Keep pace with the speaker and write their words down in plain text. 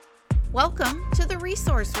Welcome to the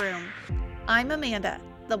Resource Room. I'm Amanda,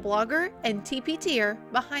 the blogger and TPTer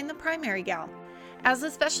behind the Primary Gal. As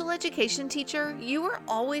a special education teacher, you are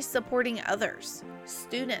always supporting others,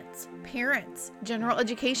 students, parents, general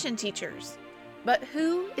education teachers. But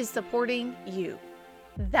who is supporting you?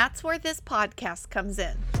 That's where this podcast comes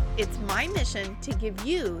in. It's my mission to give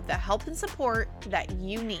you the help and support that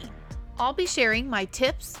you need. I'll be sharing my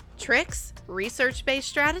tips, tricks, research-based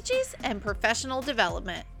strategies, and professional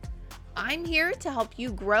development. I'm here to help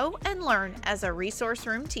you grow and learn as a resource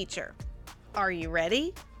room teacher. Are you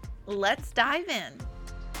ready? Let's dive in.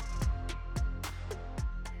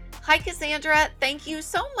 Hi, Cassandra. Thank you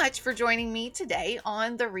so much for joining me today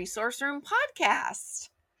on the Resource Room podcast.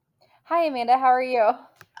 Hi, Amanda. How are you?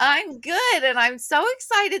 I'm good, and I'm so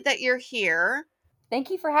excited that you're here. Thank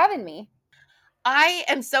you for having me. I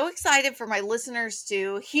am so excited for my listeners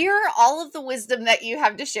to hear all of the wisdom that you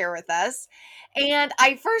have to share with us. And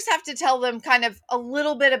I first have to tell them kind of a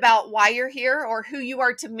little bit about why you're here or who you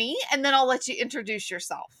are to me, and then I'll let you introduce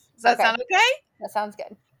yourself. Does that sound okay? That sounds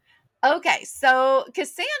good. Okay, so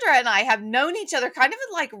Cassandra and I have known each other kind of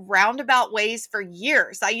in like roundabout ways for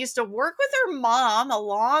years. I used to work with her mom a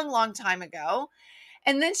long time ago.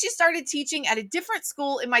 And then she started teaching at a different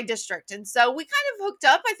school in my district. And so we kind of hooked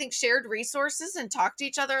up, I think shared resources and talked to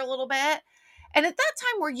each other a little bit. And at that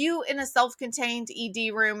time, were you in a self-contained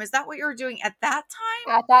ED room? Is that what you were doing at that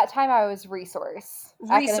time? At that time, I was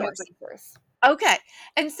academic resource. Okay.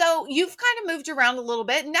 And so you've kind of moved around a little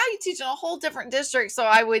bit. And now you teach in a whole different district. So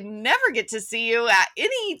I would never get to see you at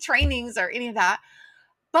any trainings or any of that.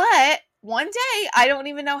 But one day, I don't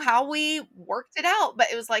even know how we worked it out,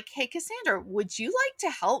 but it was like, hey, Cassandra, would you like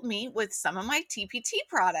to help me with some of my TPT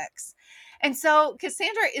products? And so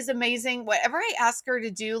Cassandra is amazing. Whatever I ask her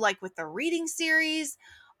to do, like with the reading series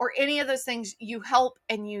or any of those things, you help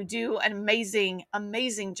and you do an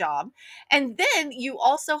amazing job. And then you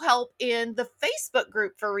also help in the Facebook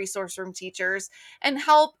group for Resource Room Teachers and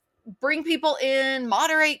help bring people in,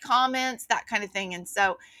 moderate comments, that kind of thing. And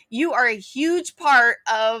so you are a huge part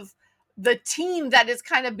of the team that is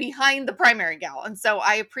kind of behind the Primary Gal. And so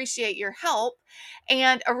I appreciate your help.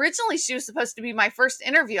 And originally she was supposed to be my first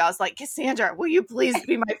interview. I was like, Cassandra, will you please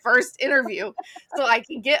be my first interview so I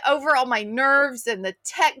can get over all my nerves and the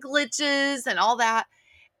tech glitches and all that.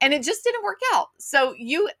 And it just didn't work out. So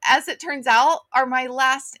you, as it turns out, are my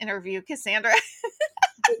last interview, Cassandra.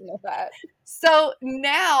 Didn't know that. So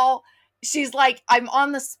now she's like, I'm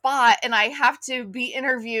on the spot and I have to be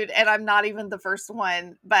interviewed and I'm not even the first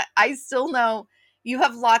one, but I still know you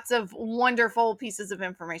have lots of wonderful pieces of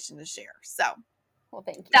information to share. So well,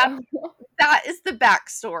 thank you. That is the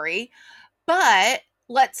backstory, but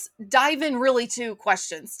let's dive in really to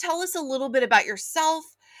questions. Tell us a little bit about yourself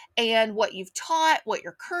and what you've taught, what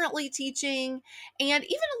you're currently teaching, and even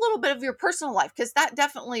a little bit of your personal life, because that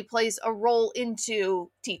definitely plays a role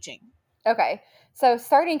into teaching. Okay. So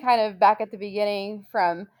starting kind of back at the beginning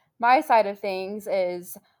from my side of things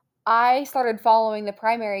is I started following the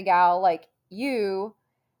Primary Gal like you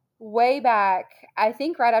way back, I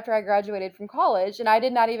think right after I graduated from college. And I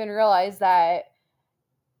did not even realize that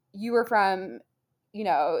you were from,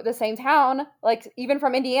 the same town, like even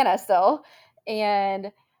from Indiana still.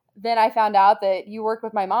 And then I found out that you work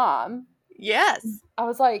with my mom. Yes. I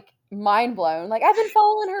was like mind blown. Like I've been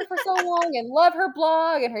following her for so long and love her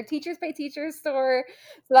blog and her Teachers Pay Teachers store.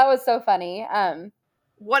 So that was so funny.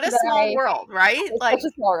 What a small world, right? It's like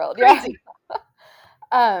such a small world. Crazy.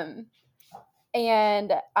 Yeah.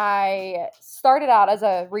 And I started out as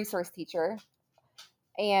a resource teacher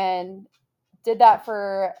and did that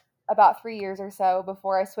for about 3 years or so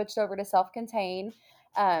before I switched over to self-contained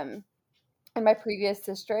in my previous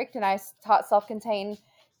district. And I taught self-contained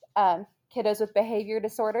kiddos with behavior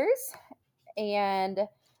disorders. And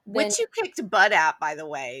which you kicked butt at, by the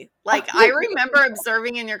way. Like, I remember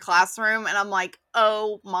observing in your classroom, and I'm like,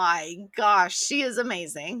 oh my gosh, she is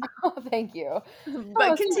amazing. Oh, thank you.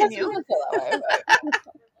 But continue.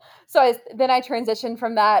 So then I transitioned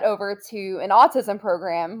from that over to an autism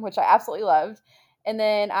program, which I absolutely loved. And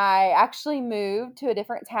then I actually moved to a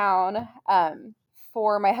different town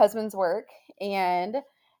for my husband's work and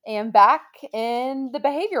am back in the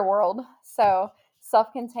behavior world. So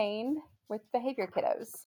self-contained with behavior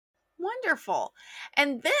kiddos. Wonderful.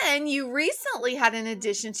 And then you recently had an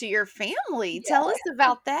addition to your family. Yeah. Tell us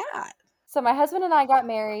about that. So my husband and I got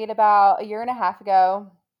married about a year and a half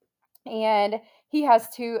ago. And he has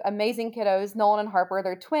two amazing kiddos, Nolan and Harper.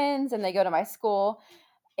 They're twins and they go to my school.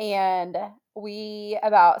 And we,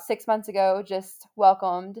 about 6 months ago, just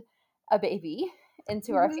welcomed a baby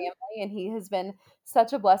into our family. And he has been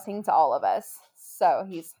such a blessing to all of us. So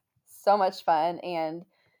he's so much fun. And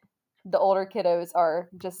the older kiddos are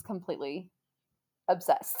just completely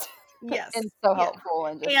obsessed Yes. and so Yeah. helpful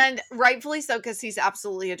and just And rightfully so, because he's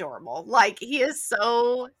absolutely adorable. Like, he is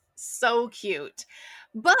so, so cute.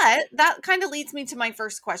 But that kind of leads me to my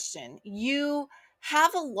first question. You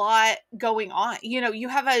have a lot going on. You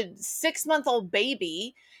have a 6-month-old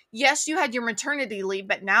baby. Yes, you had your maternity leave,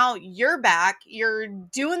 but now you're back. You're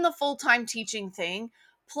doing the full-time teaching thing,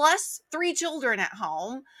 plus 3 children at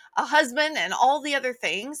home, a husband, and all the other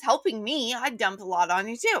things, helping me. I dump a lot on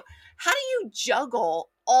you too. How do you juggle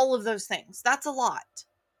all of those things? That's a lot.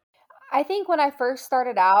 I think when I first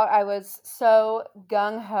started out, I was so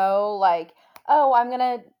gung ho, like, oh, I'm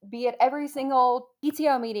gonna be at every single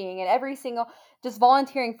PTO meeting and every single, just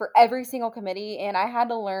volunteering for every single committee. And I had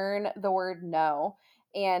to learn the word no.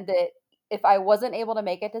 And that if I wasn't able to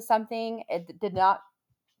make it to something, it did not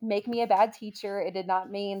make me a bad teacher. It did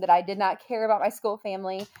not mean that I did not care about my school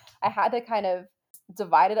family. I had to kind of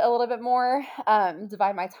divide it a little bit more,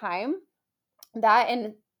 divide my time. That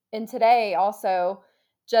and today also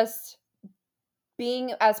just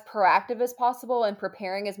being as proactive as possible and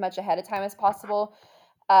preparing as much ahead of time as possible.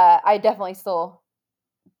 I definitely still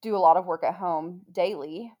do a lot of work at home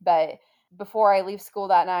daily, but before I leave school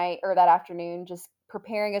that night or that afternoon, just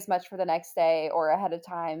preparing as much for the next day or ahead of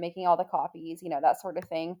time, making all the copies, that sort of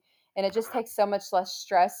thing. And it just takes so much less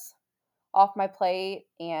stress off my plate.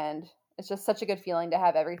 And it's just such a good feeling to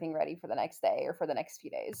have everything ready for the next day or for the next few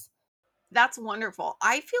days. That's wonderful.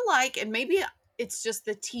 I feel like, and maybe it's just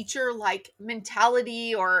the teacher like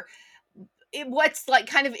mentality, or what's like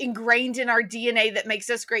kind of ingrained in our DNA that makes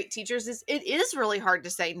us great teachers, is it is really hard to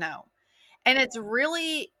say no. And it's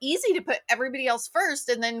really easy to put everybody else first.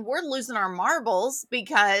 And then we're losing our marbles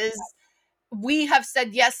because we have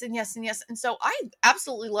said yes and yes and yes. And so I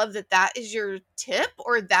absolutely love that that is your tip,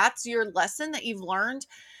 or that's your lesson that you've learned,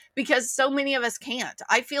 because so many of us can't.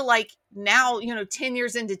 I feel like now, 10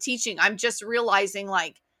 years into teaching, I'm just realizing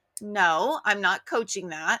like, no, I'm not coaching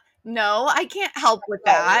that. No, I can't help with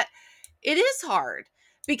Right. that. It is hard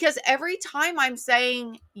because every time I'm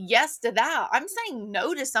saying yes to that, I'm saying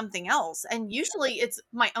no to something else. And usually it's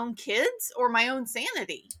my own kids or my own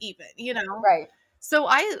sanity, even. Right. So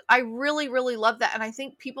I really really love that, and I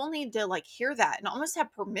think people need to like hear that and almost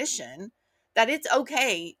have permission that it's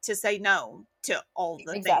okay to say no to all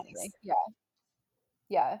the Exactly. things. Yeah.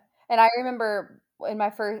 Yeah. And I remember in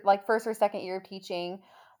my first or second year of teaching,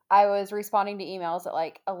 I was responding to emails at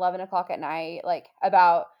like 11 o'clock at night, like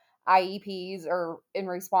about IEPs or in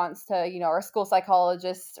response to, our school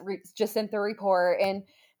psychologist just sent the report. And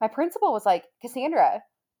my principal was like, Cassandra,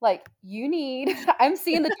 like you need, I'm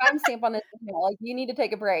seeing the timestamp on this email, like you need to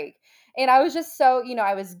take a break. And I was just so,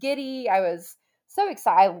 I was giddy. I was so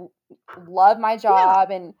excited. I love my Yeah. job.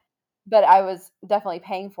 But I was definitely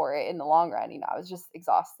paying for it in the long run. I was just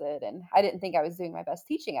exhausted and I didn't think I was doing my best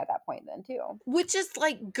teaching at that point then too. Which is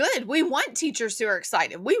like good. We want teachers who are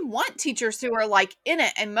excited. We want teachers who are like in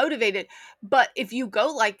it and motivated. But if you go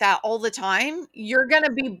like that all the time, you're going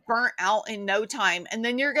to be burnt out in no time. And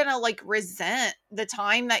then you're going to like resent the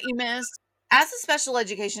time that you missed. As a special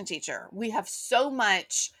education teacher, we have so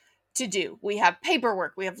much to do. We have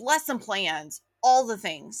paperwork, we have lesson plans, all the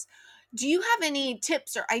things. Do you have any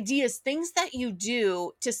tips or ideas, things that you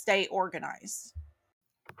do to stay organized?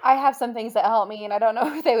 I have some things that help me and I don't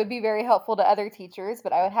know if they would be very helpful to other teachers,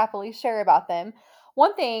 but I would happily share about them.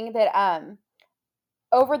 One thing that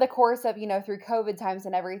over the course of, through COVID times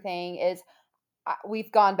and everything is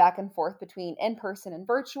we've gone back and forth between in person and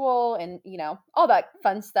virtual and all that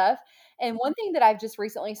fun stuff. And one thing that I've just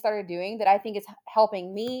recently started doing that I think is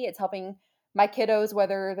helping me, it's helping my kiddos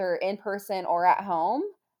whether they're in person or at home.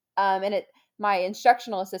 And it my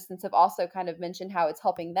instructional assistants have also kind of mentioned how it's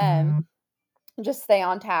helping them just stay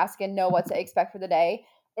on task and know what to expect for the day.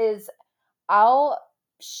 Is I'll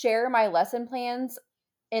share my lesson plans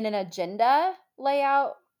in an agenda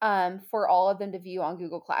layout for all of them to view on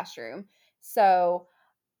Google Classroom. So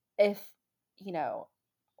if you know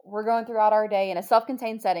we're going throughout our day in a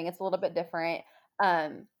self-contained setting, it's a little bit different,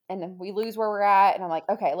 and then we lose where we're at and I'm like,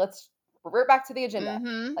 okay, let's revert back to the agenda.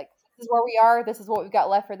 Mhm. Like, this is where we are, this is what we've got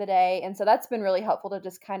left for the day. And so that's been really helpful to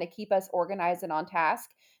just kind of keep us organized and on task,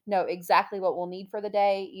 know exactly what we'll need for the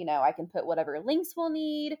day. I can put whatever links we'll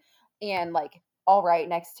need and like all right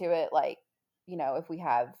next to it, like if we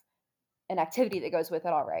have an activity that goes with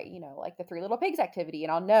it, all right, like the Three Little Pigs activity,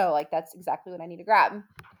 and I'll know like that's exactly what I need to grab.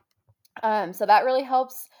 So that really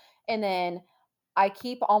helps. And then I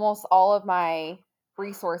keep almost all of my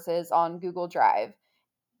resources on Google Drive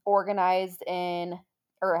organized in,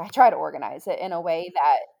 or I try to organize it in a way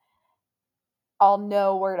that I'll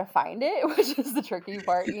know where to find it, which is the tricky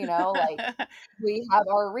part, like we have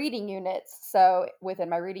our reading units. So within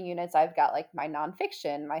my reading units, I've got like my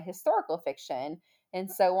nonfiction, my historical fiction, and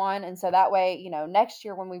so on. And so that way, next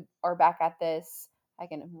year when we are back at this, I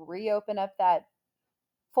can reopen up that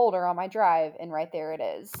folder on my drive, and right there it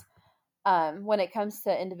is. When it comes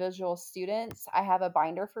to individual students, I have a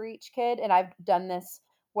binder for each kid, and I've done this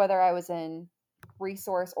whether I was in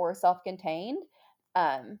resource or self-contained,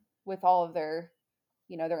 with all of their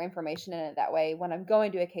information in it. That way, when I'm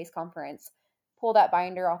going to a case conference, pull that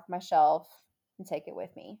binder off my shelf and take it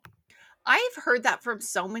with me. I've heard that from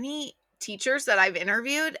so many teachers that I've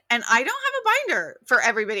interviewed, and I don't have a binder for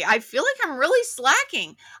everybody. I feel like I'm really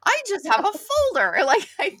slacking. I just have a folder. Like,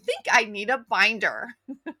 I think I need a binder.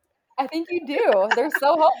 I think you do. They're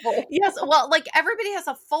so helpful. Yes, well, like everybody has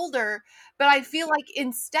a folder, but I feel like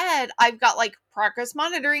instead I've got like progress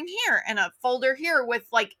monitoring here and a folder here with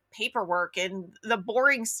like paperwork and the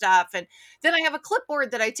boring stuff. And then I have a clipboard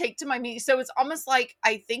that I take to my meeting. So it's almost like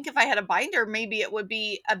I think if I had a binder, maybe it would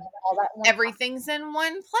be All that in one spot. everything's in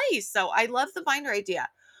one place. So I love the binder idea.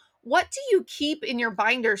 What do you keep in your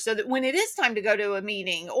binder so that when it is time to go to a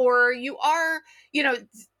meeting or you are, you know,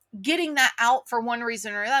 getting that out for one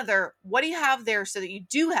reason or another, what do you have there so that you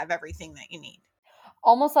do have everything that you need?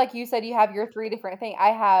 Almost like you said, you have your three different things. I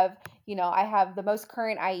have the most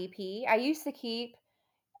current IEP. I used to keep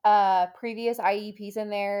previous IEPs in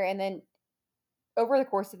there, and then over the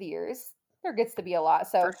course of the years, there gets to be a lot.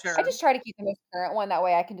 So For I sure. just try to keep the most current one. That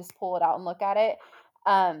way I can just pull it out and look at it.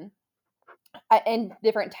 Um, in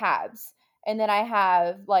different tabs. And then I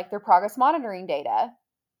have like their progress monitoring data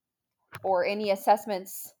or any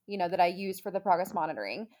assessments, that I use for the progress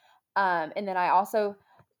monitoring. And then I also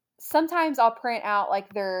sometimes I'll print out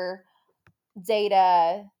like their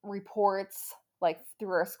data reports like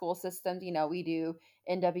through our school systems. We do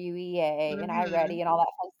NWEA and Mhm. iReady and all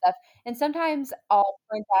that fun stuff. And sometimes I'll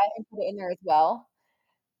print that and put it in there as well,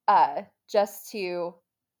 just to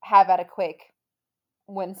have at a quick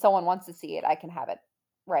when someone wants to see it, I can have it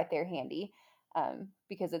right there handy,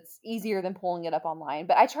 because it's easier than pulling it up online.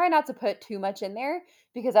 But I try not to put too much in there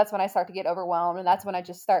because that's when I start to get overwhelmed, and that's when I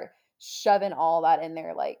just start shoving all that in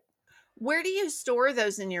there. Like Where do you store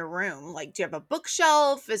those in your room? Like, do you have a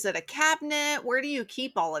bookshelf? Is it a cabinet? Where do you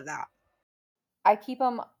keep all of that? I keep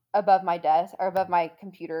them above my desk or above my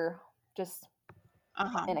computer, just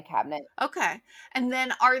Uh-huh. in a cabinet. Okay. And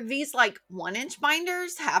then are these like 1 inch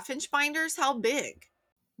binders, half-inch binders? How big?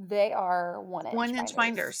 They are 1 inch 1 inch binders.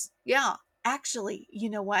 binders. Yeah. Actually, you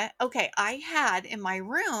know what? Okay. I had in my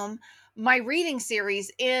room my reading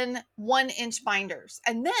series in 1 inch binders.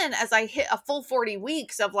 And then as I hit a full 40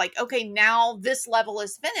 weeks of like, okay, now this level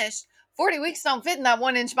is finished, 40 weeks don't fit in that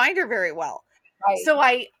 1 inch binder very well. Right. So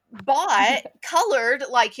I bought colored,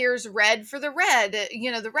 like here's red for the red,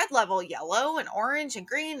 the red level, yellow and orange and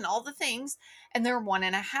green and all the things. And they're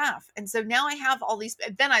 1.5. And so now I have all these.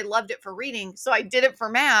 Then I loved it for reading. So I did it for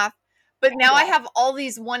math. But now I Yeah. have all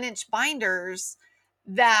these 1 inch binders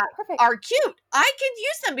that Perfect. are cute. I could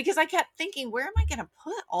use them because I kept thinking, where am I going to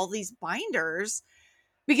put all these binders?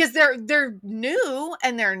 Because they're new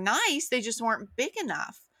and they're nice. They just weren't big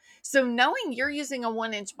enough. So knowing you're using a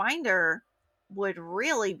 1 inch binder would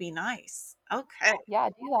really be nice. Okay. Yeah,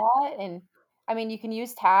 do that. And I mean, you can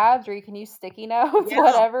use tabs or you can use sticky notes, Yeah.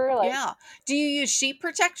 whatever. Like Yeah. Do you use sheet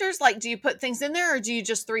protectors? Like, do you put things in there or do you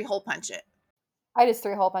just 3 hole punch it? I just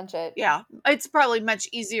three hole punch it. Yeah. It's probably much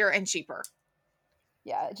easier and cheaper.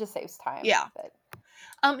 Yeah, it just saves time. Yeah.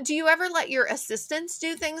 But Do you ever let your assistants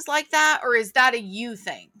do things like that or is that a you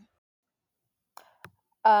thing?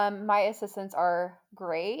 my assistants are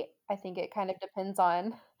great. I think it kind of depends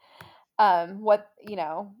on what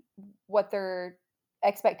their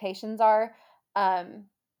expectations are. Um,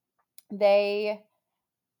 they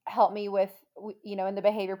help me with in the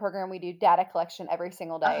behavior program we do data collection every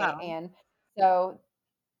single day, Uh-huh. and so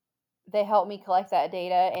they help me collect that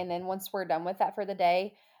data, and then once we're done with that for the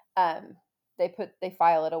day, um, they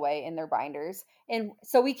file it away in their binders, and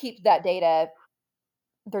so we keep that data,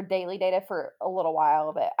 their daily data, for a little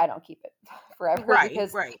while, but I don't keep it forever Right,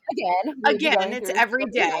 because right. again, we would be Again, going it's through every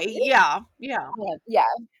day. Yeah. Yeah. yeah.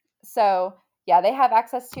 So, yeah, they have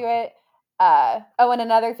access to it. Oh, and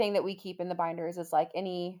another thing that we keep in the binders is like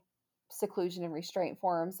any seclusion and restraint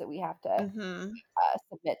forms that we have to Mhm.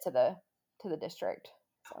 submit to the district.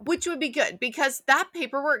 So, Which would be good because that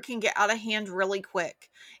paperwork can get out of hand really quick.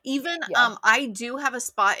 Even yeah, I do have a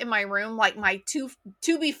spot in my room, like my to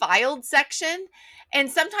be filed section, and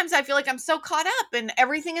sometimes I feel like I'm so caught up and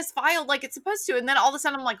everything is filed like it's supposed to, and then all of a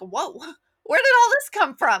sudden I'm like, whoa, where did all this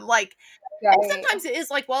come from? Like And Right. sometimes it is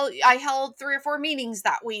like, well, I held 3 or 4 meetings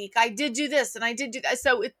that week. I did do this and I did do that.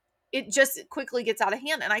 So it just quickly gets out of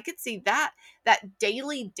hand. And I could see that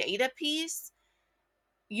daily data piece,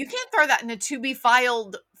 you can't throw that in a to be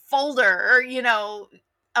filed folder or,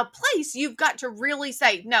 a place. You've got to really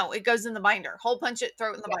say, no, it goes in the binder. Hole punch it,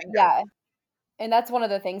 throw it in the binder. Yeah. And that's one of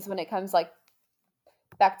the things when it comes like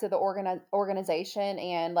back to the organization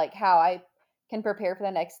and like how I can prepare for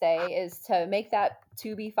the next day is to make that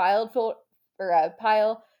to be filed or a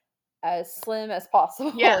pile as slim as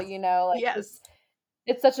possible, Yes. you know, like Yes.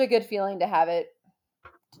 it's such a good feeling to have it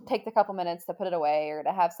take the couple minutes to put it away or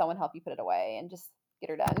to have someone help you put it away and just get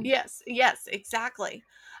her done. Yes, yes, exactly.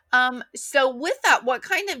 So with that, what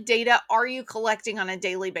kind of data are you collecting on a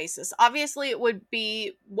daily basis? Obviously, it would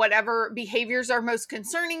be whatever behaviors are most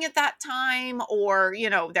concerning at that time or,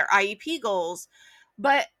 their IEP goals.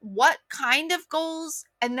 But what kind of goals?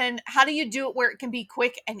 And then how do you do it where it can be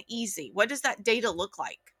quick and easy? What does that data look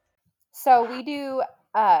like? So we do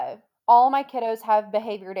uh all my kiddos have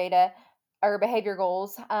behavior data or behavior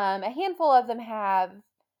goals. A handful of them have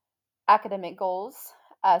academic goals.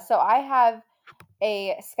 So I have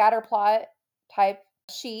a scatter plot type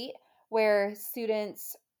sheet where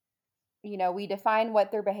students, we define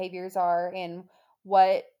what their behaviors are and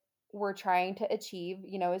what we're trying to achieve,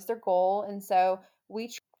 is their goal. And so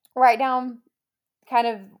we write down kind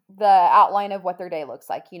of the outline of what their day looks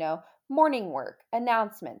like, morning work,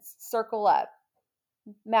 announcements, circle up,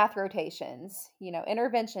 math rotations,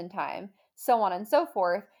 intervention time, so on and so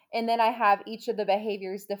forth. And then I have each of the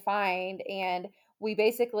behaviors defined, and we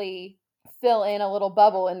basically fill in a little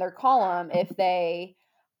bubble in their column if they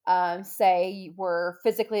say were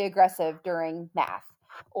physically aggressive during math,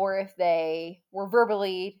 or if they were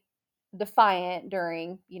verbally defiant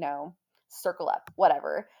during, circle up,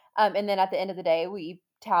 whatever. And then at the end of the day, we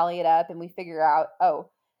tally it up and we figure out, oh,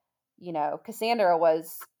 Cassandra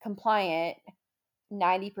was compliant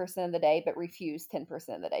 90% of the day, but refused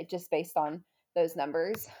 10% of the day, just based on those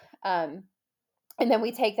numbers. Um, and then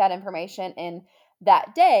we take that information in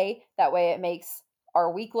that day. That way, it makes our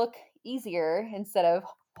week look easier instead of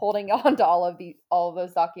holding on to all of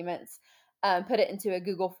those documents. Put it into a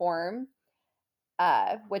Google form,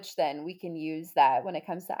 which then we can use that when it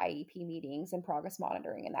comes to IEP meetings and progress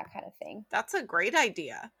monitoring and that kind of thing. That's a great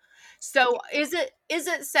idea. So is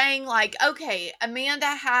it saying like, okay, Amanda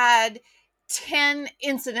had 10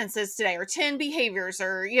 incidences today or 10 behaviors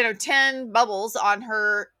or 10 bubbles on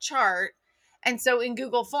her chart. And so in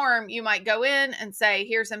Google Form, you might go in and say,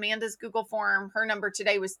 here's Amanda's Google Form. Her number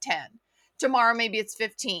today was 10. Tomorrow maybe it's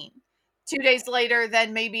 15. 2 days later,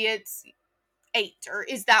 then maybe it's 8. Or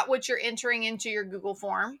is that what you're entering into your Google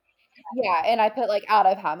Form? Yeah, and I put like out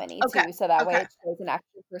of how many Okay. too, so that way Okay. it shows an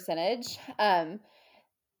actual percentage.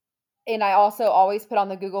 And I also always put on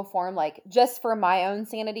the Google form, like just for my own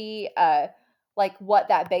sanity, like what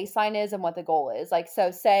that baseline is and what the goal is. Like, so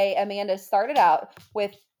say Amanda started out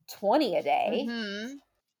with 20 a day Mhm.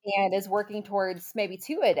 and is working towards maybe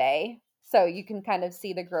 2 a day. So you can kind of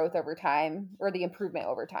see the growth over time or the improvement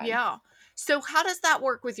over time. Yeah. So how does that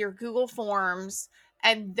work with your Google Forms?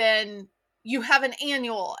 And then you have an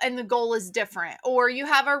annual and the goal is different, or you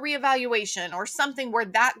have a reevaluation or something where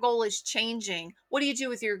that goal is changing. What do you do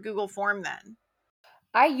with your Google Form then?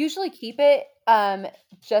 I usually keep it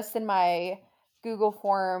just in my Google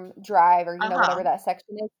Form drive or, Uh-huh. whatever that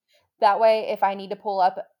section is. That way, if I need to pull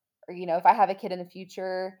up or, if I have a kid in the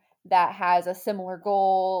future that has a similar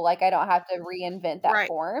goal, like I don't have to reinvent that Right.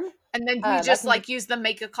 form. And then do you I just can just, like use the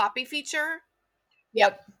make a copy feature? Yeah.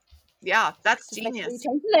 yep, Yeah. That's just make sure you genius.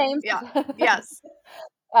 change the Yeah. names. Yes.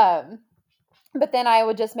 um, but then I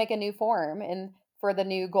would just make a new form and for the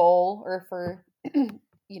new goal or for,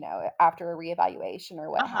 after a reevaluation or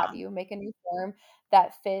what have Uh-huh. you, make a new form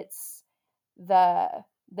that fits the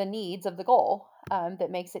the needs of the goal, that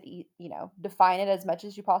makes it define it as much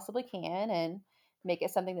as you possibly can and make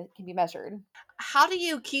it something that can be measured. How do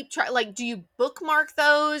you keep track? Like, do you bookmark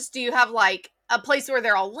those? Do you have like a place where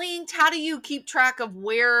they're all linked? How do you keep track of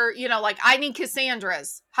where, like I need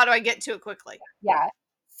Cassandra's? How do I get to it quickly? Yeah,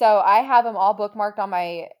 so I have them all bookmarked on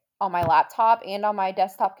my laptop and on my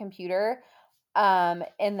desktop computer, and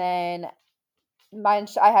then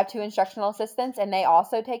I have two instructional assistants and they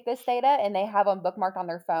also take this data and they have them bookmarked on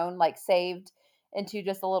their phone, like saved into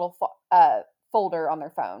just a little folder on their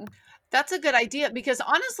phone. That's a good idea because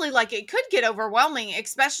honestly, like it could get overwhelming,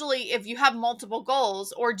 especially if you have multiple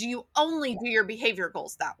goals, or do you only do your behavior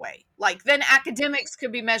goals that way? Like then academics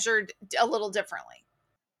could be measured a little differently.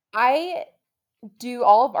 I do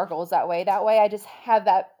all of our goals that way. That way I just have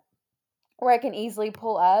that where I can easily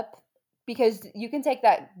pull up because you can take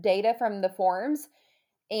that data from the forms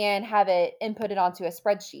and have it inputted onto a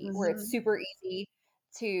spreadsheet where it's Mhm. super easy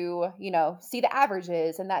to, see the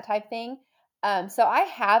averages and that type thing. So I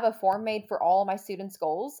have a form made for all my students'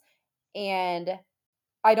 goals, and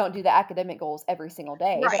I don't do the academic goals every single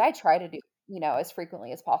day, but Right. I try to do, as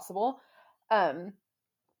frequently as possible. Um,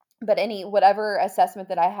 but any whatever assessment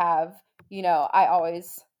that I have, I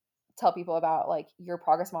always tell people about like your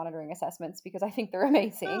progress monitoring assessments because I think they're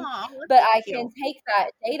amazing. Oh, well, But thank I can you. take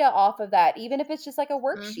that data off of that, even if it's just like a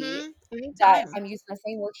worksheet Mhm. that Anytime. I'm using the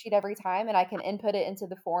same worksheet every time and I can input it into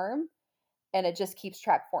the form and it just keeps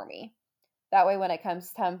track for me. That way, when it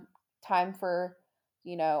comes time for,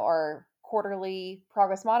 our quarterly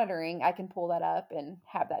progress monitoring, I can pull that up and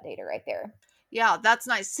have that data right there. Yeah, that's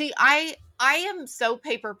nice. See, I am so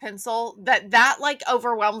paper pencil that like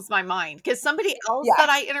overwhelms my mind because somebody else Yeah, that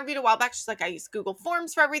I interviewed a while back, she's like, I use Google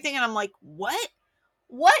Forms for everything, and I'm like, what?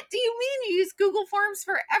 What do you mean you use Google Forms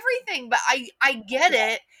for everything? But I get yeah,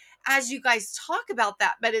 it as you guys talk about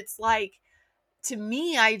that, but it's like to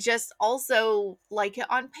me, I just also like it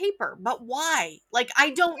on paper. But why? Like I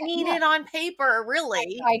don't need yeah. it on paper,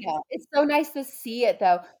 really. I know. It's so nice to see it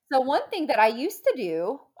though. So one thing that I used to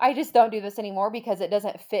do, I just don't do this anymore because it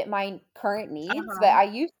doesn't fit my current needs, but Uh-huh. I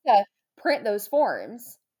used to print those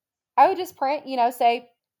forms. I would just print, say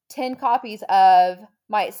 10 copies of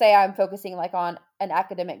might say I'm focusing like on an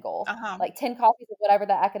academic goal, Uh-huh. like 10 copies of whatever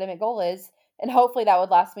that academic goal is. And hopefully that would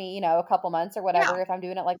last me, a couple months or Yeah. whatever if I'm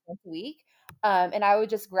doing it like once a week. And I would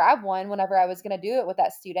just grab one whenever I was going to do it with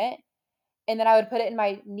that student. And then I would put it in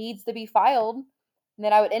my needs to be filed. And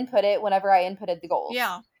then I would input it whenever I inputted the goals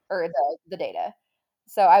Yeah. or the data.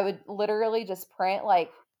 So I would literally just print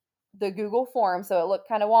like the Google form, so it looked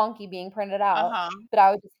kind of wonky being printed out, Uh-huh. but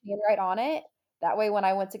I would just handwrite on it. That way, when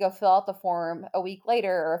I went to go fill out the form a week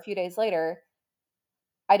later or a few days later,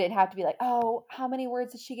 I didn't have to be like, "Oh, how many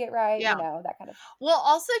words did she get right?" Yeah. That kind of. Well,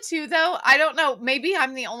 also too though, I don't know, maybe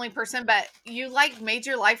I'm the only person, but you like made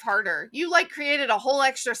your life harder. You like created a whole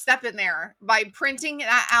extra step in there by printing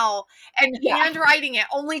that out and Yeah, handwriting it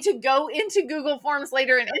only to go into Google Forms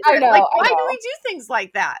later and enter I it. Like, know, I why do we know, do things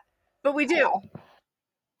like that? But we I do. know.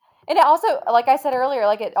 And it also, like I said earlier,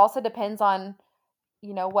 like it also depends on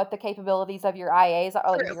what the capabilities of your IAs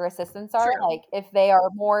are, like of True. your assistants are. True. Like if they are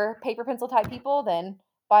more paper pencil type people, then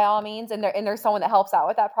by all means, and there's someone that helps out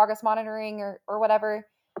with that progress monitoring or whatever,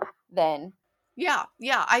 then Yeah,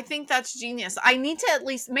 yeah, I think that's genius. I need to at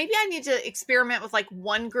least maybe I need to experiment with like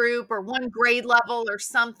one group or one grade level or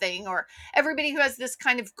something, or everybody who has this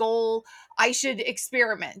kind of goal, I should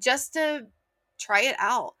experiment just to try it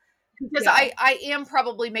out. Because yeah. I am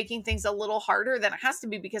probably making things a little harder than it has to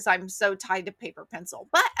be because I'm so tied to paper pencil.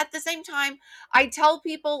 But at the same time, I tell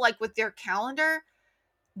people like with their calendar,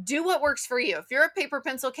 do what works for you. If you're a paper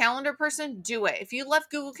pencil calendar person, do it. If you love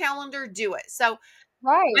Google Calendar, do it. So I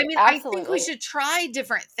Right, mean, I think we absolutely. should try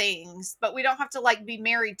different things, but we don't have to like be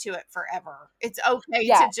married to it forever. It's okay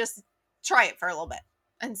Yeah, to just try it for a little bit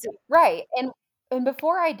and see. right, and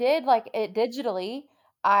before I did, like, it digitally,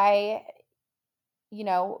 I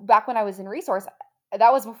back when I was in resource,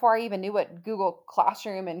 that was before I even knew what Google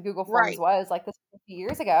Classroom and Google Forms Right. was, like, this was a few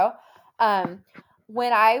years ago. Um,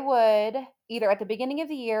 when I would either at the beginning of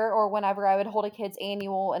the year or whenever I would hold a kid's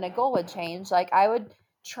annual and a goal would change, like, I would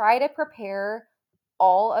try to prepare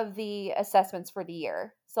all of the assessments for the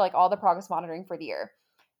year. So, like, all the progress monitoring for the year.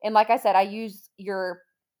 And like I said, I use your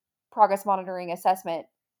progress monitoring assessment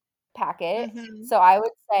packet. Mhm. So I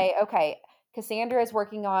would say, okay, Cassandra is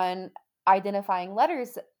working on identifying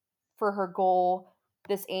letters for her goal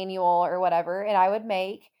this annual or whatever. And I would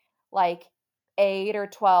make like 8 or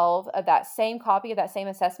 12 of that same copy of that same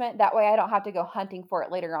assessment. That way I don't have to go hunting for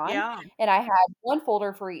it later on. Yeah. And I had one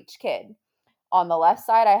folder for each kid. On the left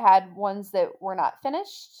side, I had ones that were not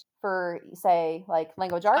finished for, say, like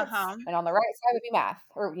language arts. Uh-huh. And on the right side would be math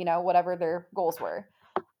or, whatever their goals were.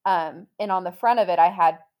 And on the front of it, I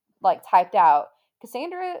had like typed out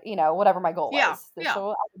Cassandra, whatever my goal Yeah. was. That Yeah.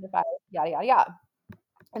 she'll identify yada yada yada.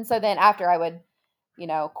 And so then after I would,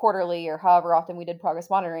 quarterly or however often we did progress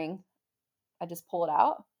monitoring, I just pull it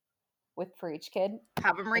out with for each kid,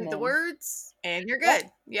 Have them and read the then words and you're yep,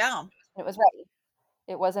 good. Yeah. it was ready.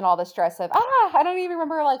 It wasn't all the stress of I don't even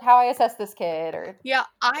remember like how I assessed this kid or Yeah,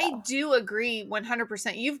 yeah. I do agree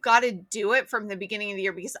 100%. You've got to do it from the beginning of the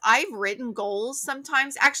year because I've written goals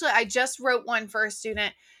sometimes. Actually, I just wrote one for a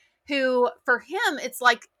student who, for him, it's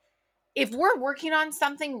like if we're working on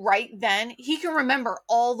something right then, he can remember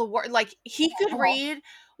all the words. Like he could Uh-huh. read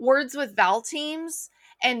words with vowel teams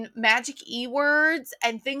and magic E words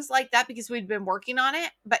and things like that because we'd been working on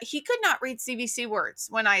it, but he could not read CVC words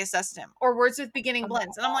when I assessed him or words with beginning Oh my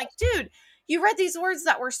blends. And I'm like, gosh. dude, you read these words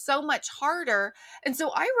that were so much harder. And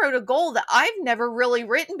so I wrote a goal that I've never really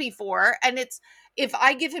written before. And it's, if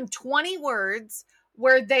I give him 20 words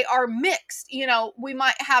where they are mixed, we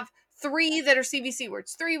might have 3 that are CVC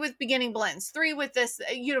words, 3 with beginning blends, 3 with this,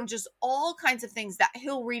 just all kinds of things, that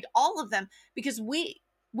he'll read all of them, because we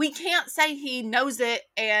can't say he knows it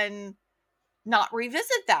and not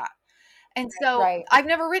revisit that. And so Right. I've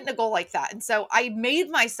never written a goal like that. And so I made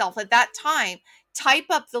myself at that time type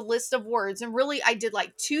up the list of words. And really, I did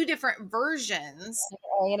like 2 different versions.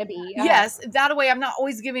 A and a B. Yes. That way I'm not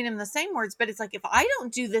always giving him the same words. But it's like, if I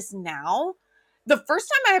don't do this now, the first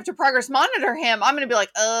time I have to progress monitor him, I'm going to be like,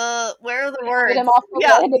 where are the words? Get him off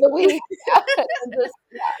the end of the week.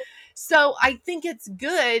 So I think it's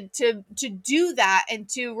good to do that and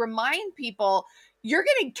to remind people, you're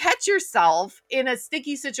going to catch yourself in a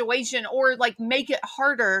sticky situation or like make it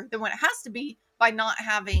harder than what it has to be by not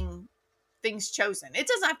having things chosen. It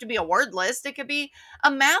doesn't have to be a word list. It could be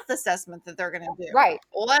a math assessment that they're going to do. Right.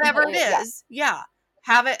 Whatever it is. Yeah.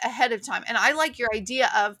 Have it ahead of time. And I like your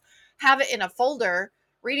idea of have it in a folder,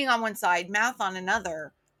 reading on one side, math on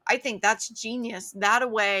another. I think that's genius.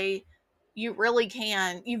 That way you really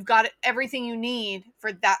can. You've got everything you need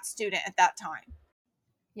for that student at that time.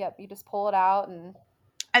 Yep, you just pull it out and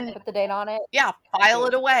put the date on it. Yeah, file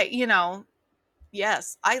it away,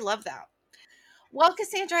 Yes, I love that. Well,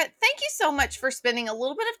 Cassandra, thank you so much for spending a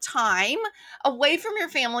little bit of time away from your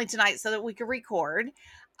family tonight so that we could record.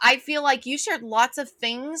 I feel like you shared lots of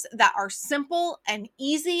things that are simple and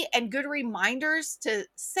easy and good reminders to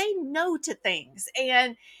say no to things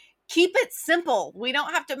and keep it simple. We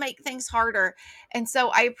don't have to make things harder. And so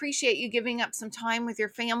I appreciate you giving up some time with your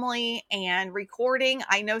family and recording.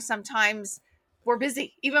 I know sometimes we're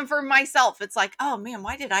busy. Even for myself, it's like, oh man,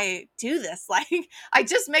 why did I do this? Like, I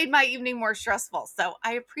just made my evening more stressful. So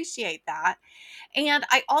I appreciate that. And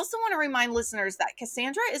I also want to remind listeners that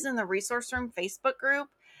Cassandra is in the Resource Room Facebook group.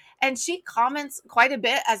 And she comments quite a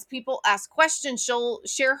bit as people ask questions. She'll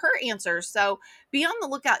share her answers. So be on the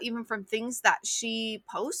lookout even from things that she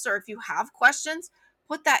posts, or if you have questions,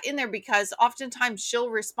 put that in there, because oftentimes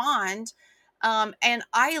she'll respond. And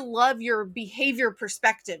I love your behavior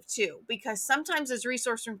perspective too, because sometimes as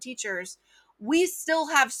resource room teachers, we still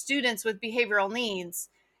have students with behavioral needs,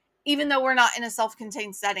 even though we're not in a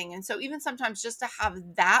self-contained setting. And so even sometimes just to have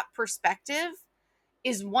that perspective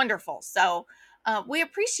is wonderful. So we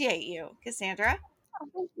appreciate you, Cassandra. Oh,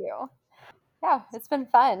 thank you. Yeah, it's been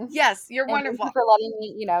fun. Yes, you're wonderful. Thank you for letting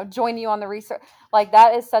me, join you on the resource. Like,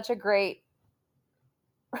 that is such a great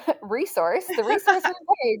resource. The resource room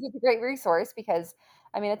page is a great resource because,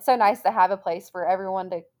 it's so nice to have a place for everyone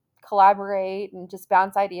to collaborate and just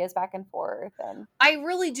bounce ideas back and forth. And I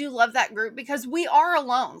really do love that group because we are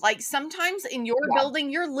alone. Like, sometimes in your building,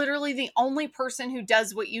 you're literally the only person who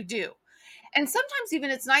does what you do. And sometimes even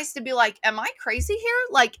it's nice to be like, am I crazy here?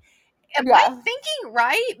 Like, am I thinking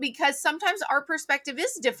right? Because sometimes our perspective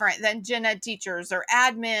is different than gen ed teachers or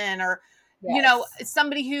admin or,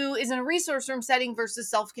 somebody who is in a resource room setting versus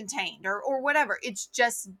self-contained or whatever. It's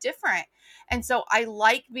just different. And so I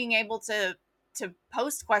like being able to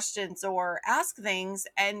post questions or ask things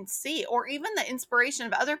and see, or even the inspiration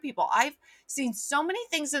of other people. I've seen so many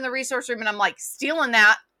things in the resource room and I'm like, stealing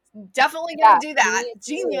that. Definitely gonna do that.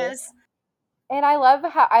 Genius. And I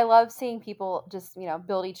love seeing people just,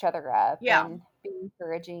 build each other up and be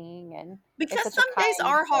encouraging. And because some days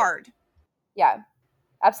are hard. Yeah,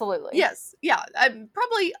 absolutely. Yes. Yeah.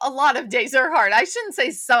 Probably a lot of days are hard. I shouldn't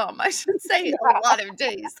say some. I should say a lot of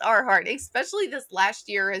days are hard, especially this last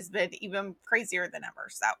year has been even crazier than ever.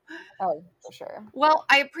 So, oh, for sure. Well,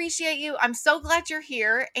 I appreciate you. I'm so glad you're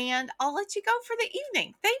here, and I'll let you go for the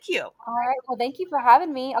evening. Thank you. All right. Well, thank you for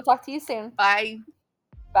having me. I'll talk to you soon. Bye.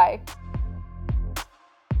 Bye.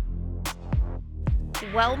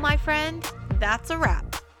 Well, my friend, that's a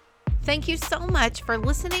wrap. Thank you so much for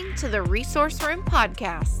listening to the Resource Room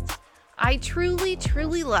podcast. I truly,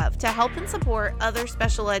 truly love to help and support other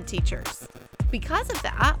special ed teachers. Because of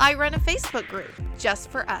that, I run a Facebook group just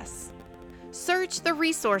for us. Search the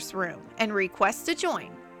Resource Room and request to join.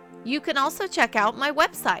 You can also check out my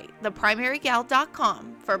website,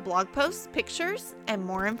 theprimarygal.com, for blog posts, pictures, and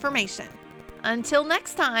more information. Until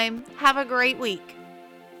next time, have a great week.